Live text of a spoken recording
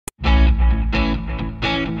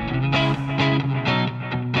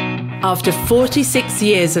After 46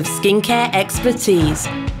 years of skincare expertise,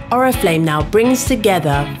 Oriflame now brings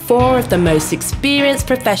together 4 of the most experienced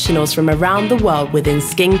professionals from around the world within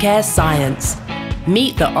skincare science.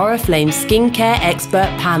 Meet the Oriflame Skincare Expert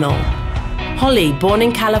Panel. Holly, born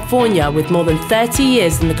in California with more than 30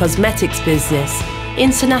 years in the cosmetics business,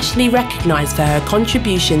 internationally recognized for her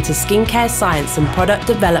contribution to skincare science and product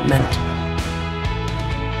development.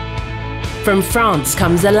 From France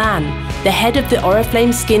comes Alain, the head of the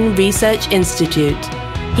Oriflame Skin Research Institute.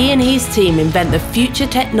 He and his team invent the future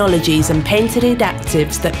technologies and patented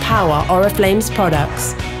actives that power Oriflame's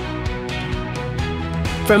products.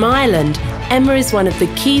 From Ireland, Emma is one of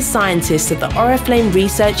the key scientists at the Oriflame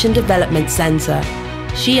Research and Development Centre.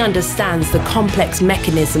 She understands the complex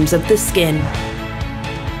mechanisms of the skin.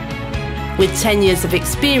 With 10 years of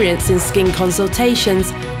experience in skin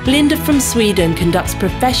consultations, Linda from Sweden conducts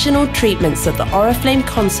professional treatments at the Oriflame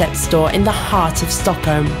concept store in the heart of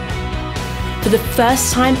Stockholm. For the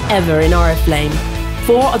first time ever in Oriflame,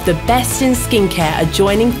 4 of the best in skincare are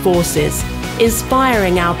joining forces,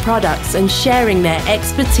 inspiring our products and sharing their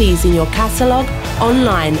expertise in your catalogue,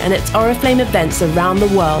 online and at Oriflame events around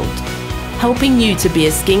the world, helping you to be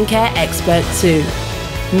a skincare expert too.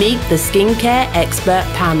 Meet the Skincare Expert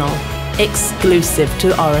Panel, exclusive to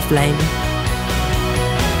Oriflame.